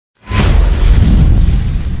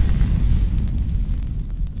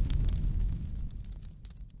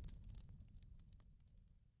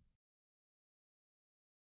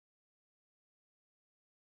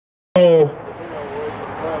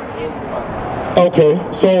Okay,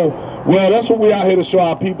 so, well, that's what we out here to show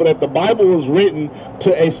our people, that the Bible was written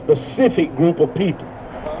to a specific group of people.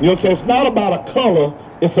 You know what I'm saying? It's not about a color,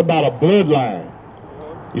 it's about a bloodline.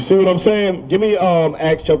 You see what I'm saying? Give me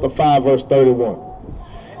Acts chapter 5, verse 31.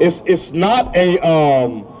 It's not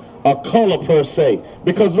a color per se,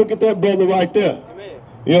 because look at that brother right there.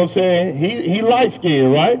 You know what I'm saying? He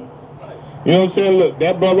light-skinned, right? You know what I'm saying? Look,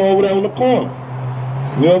 that brother over there on the corner.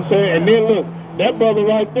 You know what I'm saying? And then look, that brother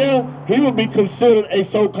right there, he would be considered a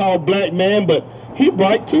so-called black man, but he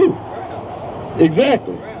bright too.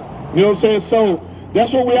 Exactly. You know what I'm saying? So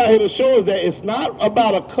that's what we out here to show, is that it's not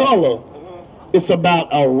about a color, it's about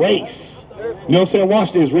a race. You know what I'm saying?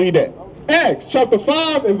 Watch this, read that. Acts chapter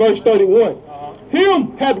 5 and verse 31.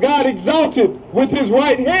 Him hath God exalted with his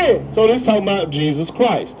right hand. So this talking about Jesus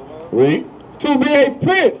Christ. Read. To be a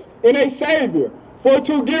prince and a savior, for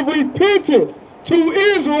to give repentance to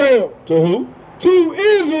Israel. To who? To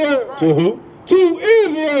Israel. To who? To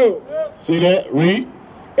Israel. See that? Read.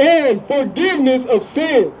 And forgiveness of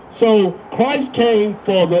sin. So Christ came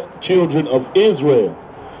for the children of Israel.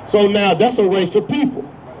 So now that's a race of people.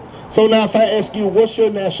 So now if I ask you, what's your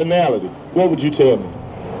nationality? What would you tell me?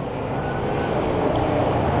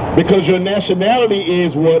 Because your nationality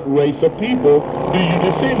is what race of people do you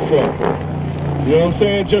descend from. You know what I'm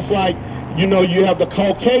saying? Just like, you know, you have the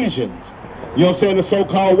Caucasians. You know what I'm saying? The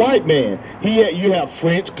so-called white man. You have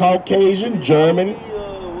French, Caucasian, German.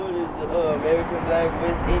 What is it? American black,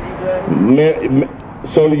 West Indian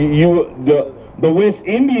black? So the West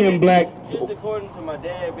Indian black. Just according to my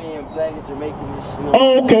dad being black and Jamaican.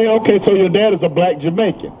 Oh, okay. So your dad is a black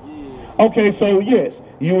Jamaican. Yeah. Okay, so yes,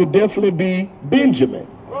 you would definitely be Benjamin.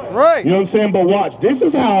 Right. You know what I'm saying? But watch, this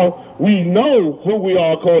is how we know who we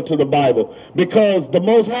are according to the Bible. Because the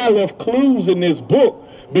Most High left clues in this book.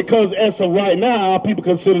 Because as of right now, our people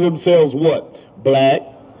consider themselves what? Black,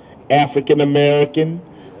 African American,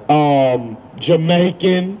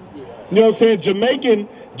 Jamaican. You know what I'm saying?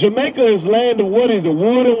 Jamaica is land of, what is it,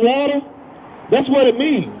 wood and water? That's what it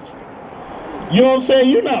means. You know what I'm saying?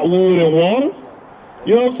 You're not wood and water.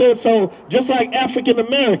 You know what I'm saying? So just like African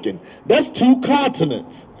American, that's two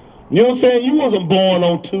continents. You know what I'm saying? You wasn't born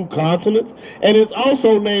on two continents. And it's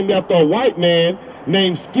also named after a white man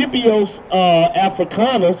named Scipios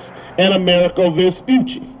Africanus and Americo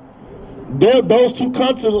Vespucci. Those two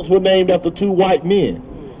continents were named after two white men.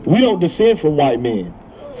 We don't descend from white men.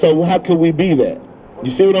 So how could we be that? You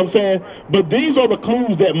see what I'm saying? But these are the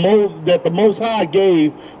clues that the Most High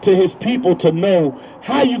gave to his people to know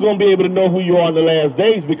how you're going to be able to know who you are in the last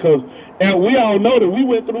days, because and we all know that we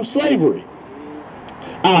went through slavery.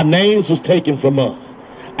 Our names was taken from us.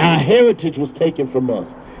 Our heritage was taken from us.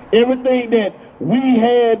 Everything that we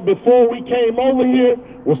had before we came over here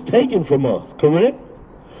was taken from us, correct?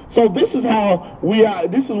 So this is how we are,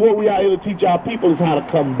 this is what we are here to teach our people, is how to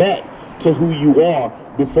come back to who you are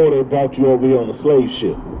before they brought you over here on a slave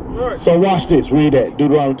ship. Right. So watch this, read that,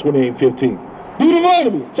 Deuteronomy 28:15.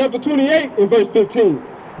 Deuteronomy chapter 28 and verse 15.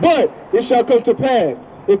 But it shall come to pass,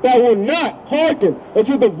 if thou wilt not hearken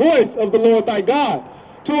unto the voice of the Lord thy God,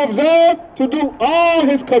 to observe to do all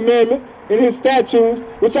his commandments and his statutes,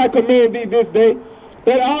 which I command thee this day,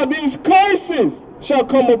 that all these curses shall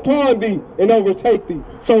come upon thee and overtake thee.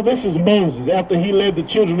 So this is Moses, after he led the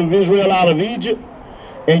children of Israel out of Egypt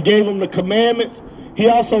and gave them the commandments. He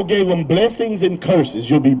also gave them blessings and curses.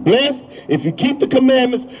 You'll be blessed if you keep the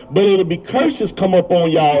commandments, but it'll be curses come up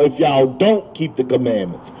on y'all if y'all don't keep the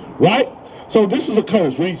commandments, right? So this is a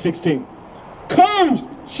curse. Read 16. Cursed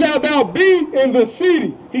shalt thou be in the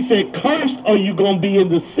city. He said, cursed are you going to be in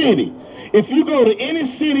the city. If you go to any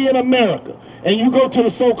city in America and you go to the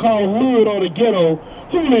so-called hood or the ghetto,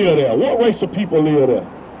 who live there? What race of people live there?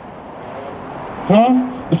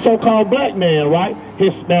 Huh? The so-called black man, right?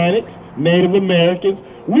 Hispanics, Native Americans.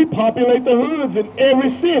 We populate the hoods in every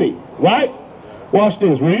city, right? Watch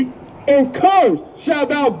this, read. And cursed shalt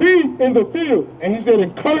thou be in the field. And he said,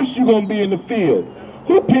 and cursed you're going to be in the field.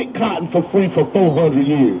 Who picked cotton for free for 400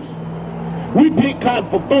 years? We picked cotton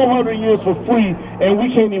for 400 years for free, and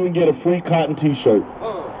we can't even get a free cotton t-shirt.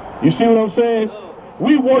 You see what I'm saying?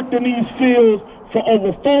 We worked in these fields for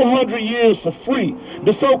over 400 years for free.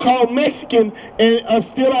 The so-called Mexican are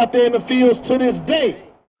still out there in the fields to this day.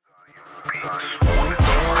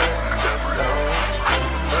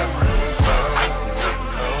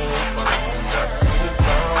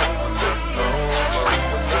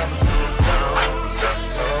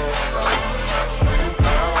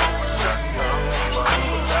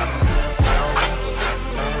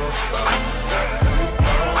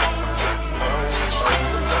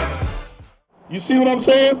 You see what I'm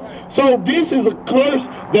saying? So this is a curse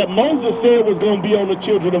that Moses said was going to be on the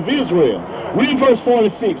children of Israel. Read verse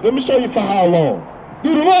 46. Let me show you for how long.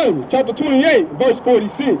 Deuteronomy chapter 28, verse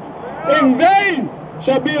 46. And they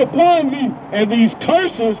shall be upon thee. And these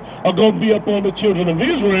curses are going to be upon the children of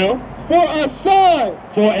Israel For a sign.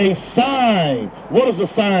 for a sign. What does a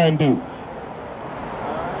sign do?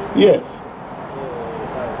 Yes.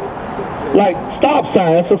 Like stop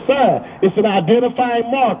sign, it's a sign. It's an identifying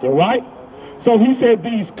marker, right? So he said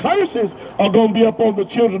these curses are going to be upon the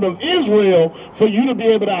children of Israel for you to be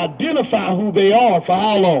able to identify who they are. For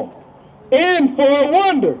how long? And for a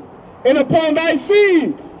wonder. And upon thy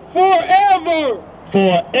seed forever.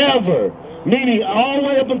 Forever. Meaning all the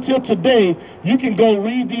way up until today, you can go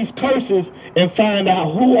read these curses and find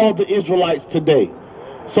out who are the Israelites today.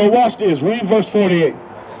 So watch this. Read verse 48.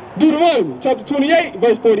 Deuteronomy chapter 28,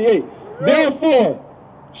 verse 48. Therefore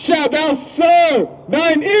shalt thou serve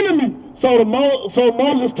thine enemy. So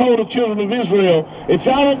Moses told the children of Israel, if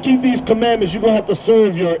y'all don't keep these commandments, you're going to have to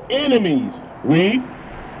serve your enemies. Read.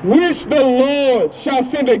 Which the Lord shall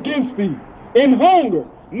send against thee in hunger.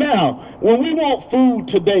 Now, when we want food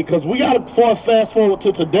today, because we got to fast forward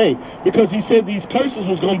to today, because he said these curses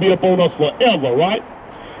was going to be upon us forever, right?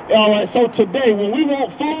 All right, so today, when we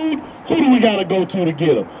want food, who do we got to go to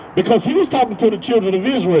get them? Because he was talking to the children of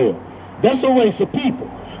Israel. That's a race of people.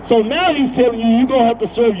 So now he's telling you, you're going to have to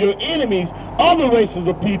serve your enemies, other races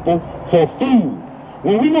of people, for food.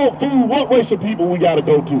 When we want food, what race of people we got to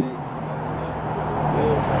go to?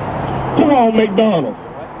 Who on McDonald's?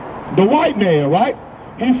 The white man, right?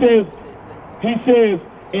 He says,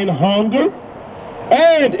 in hunger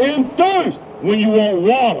and in thirst. When you want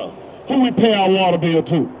water, who we pay our water bill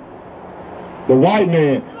to? The white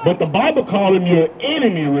man. But the Bible called him your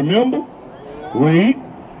enemy, remember? Read.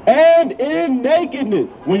 And in nakedness.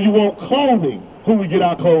 When you want clothing, who we get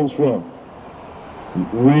our clothes from?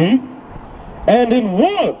 Read. And in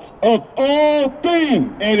want of all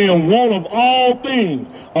things. And in want of all things.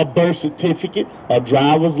 A birth certificate, a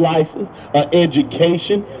driver's license, an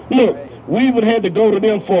education. Look, we even had to go to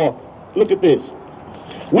them for, look at this.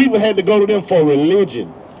 We even had to go to them for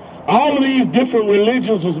religion. All of these different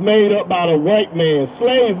religions was made up by the white man,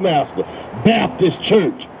 slave master, Baptist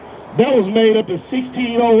church. That was made up in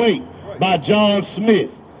 1608 by John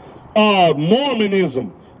Smith.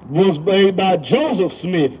 Mormonism was made by Joseph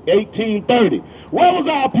Smith, 1830. Where was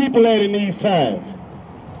our people at in these times?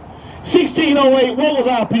 1608, what was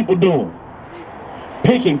our people doing?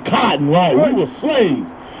 Picking cotton, right? We were slaves.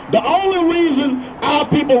 The only reason our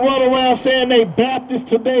people run around saying they Baptist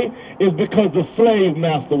today is because the slave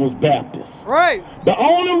master was Baptist. Right. The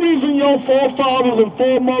only reason your forefathers and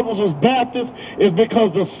foremothers was Baptist is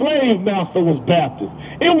because the slave master was Baptist.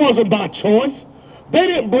 It wasn't by choice. They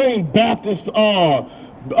didn't bring Baptist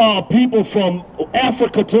people from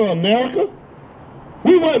Africa to America.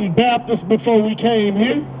 We wasn't Baptist before we came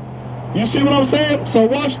here. You see what I'm saying? So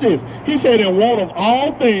watch this. He said, in want of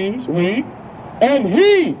all things, read, and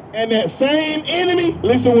he, and that same enemy,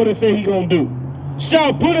 listen what it said he gonna do,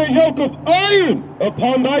 shall put a yoke of iron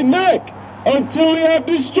upon thy neck until he have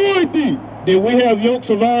destroyed thee. Did we have yokes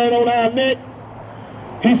of iron on our neck?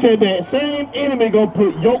 He said that same enemy gonna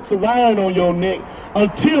put yokes of iron on your neck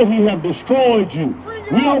until he have destroyed you.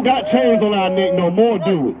 We don't got chains on our neck no more,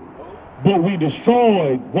 do we? But we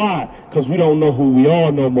destroyed. Why? Because we don't know who we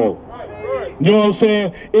are no more. You know what I'm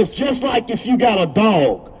saying? It's just like if you got a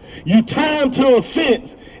dog. You tie him to a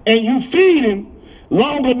fence and you feed him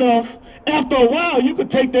long enough, after a while you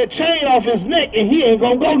could take that chain off his neck and he ain't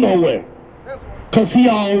gonna go nowhere. Because he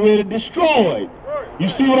already destroyed. You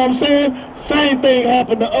see what I'm saying? Same thing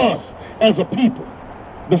happened to us as a people.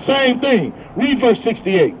 The same thing. Read verse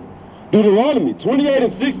 68. Deuteronomy 28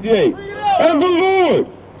 and 68. And the Lord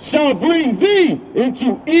shall bring thee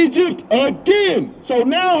into Egypt again. So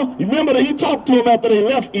now, you remember that he talked to them after they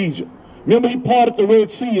left Egypt. Remember he parted the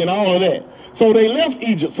Red Sea and all of that. So they left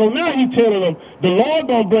Egypt. So now he telling them, the Lord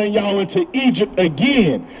gonna bring y'all into Egypt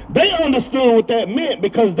again. They understood what that meant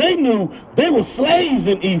because they knew they were slaves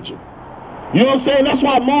in Egypt. You know what I'm saying? That's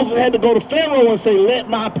why Moses had to go to Pharaoh and say, let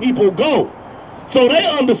my people go. So they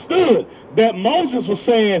understood that Moses was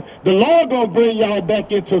saying, the Lord gonna bring y'all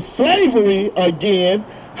back into slavery again.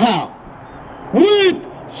 How? With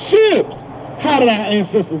ships. How did our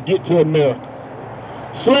ancestors get to America?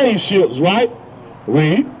 Slave ships, right?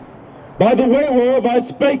 Read. By the way whereof I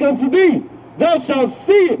spake unto thee, thou shalt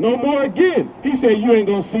see it no more again. He said you ain't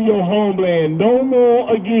gonna see your homeland no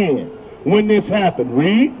more again when this happened.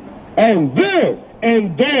 Read. And there,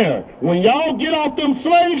 when y'all get off them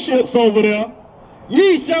slave ships over there,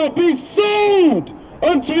 ye shall be sold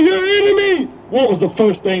unto your enemies. What was the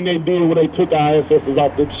first thing they did when they took our ancestors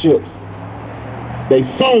off them ships? They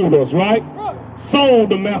sold us, right?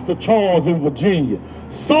 Sold to Master Charles in Virginia.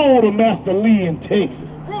 Sold to Master Lee in Texas.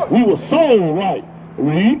 We were sold, right?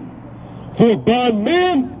 Read. For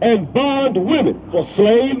bondmen and bondwomen, for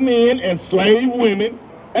slave men and slave women,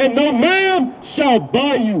 and no man shall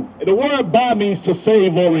buy you. The word buy means to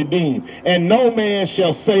save or redeem. And no man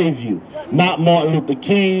shall save you. Not Martin Luther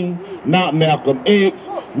King, not Malcolm X,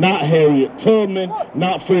 not Harriet Tubman,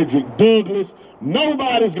 not Frederick Douglass.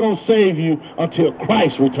 Nobody's going to save you until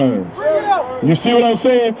Christ returns. You see what I'm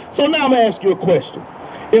saying? So now I'm going to ask you a question.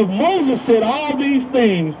 If Moses said all these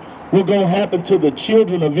things were going to happen to the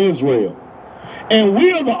children of Israel, and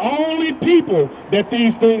we are the only people that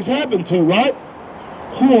these things happen to, right?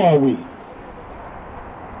 Who are we?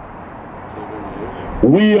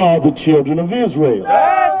 We are the children of Israel.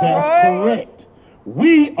 That's correct.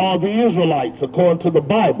 We are the Israelites, according to the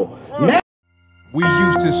Bible. Now, we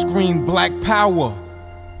used to scream black power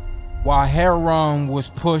while Heron was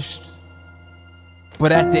pushed.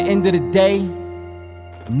 But at the end of the day,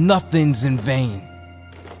 nothing's in vain.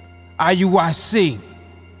 IUIC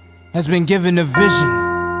has been given a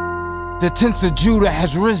vision. The tents of Judah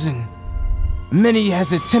has risen. Many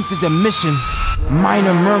has attempted the mission.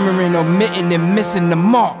 Minor murmuring, omitting, and missing the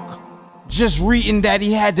mark. Just reading that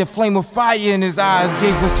he had the flame of fire in his eyes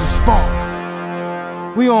gave us the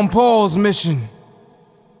spark. We on Paul's mission.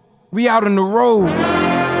 We out on the road,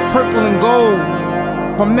 purple and gold.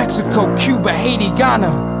 From Mexico, Cuba, Haiti,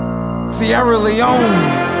 Ghana, Sierra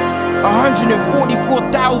Leone.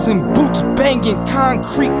 144,000 boots banging,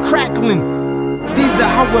 concrete crackling. These are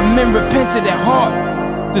how men repented at heart.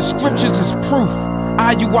 The scriptures is proof.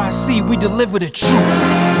 IUIC, we deliver the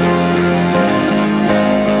truth.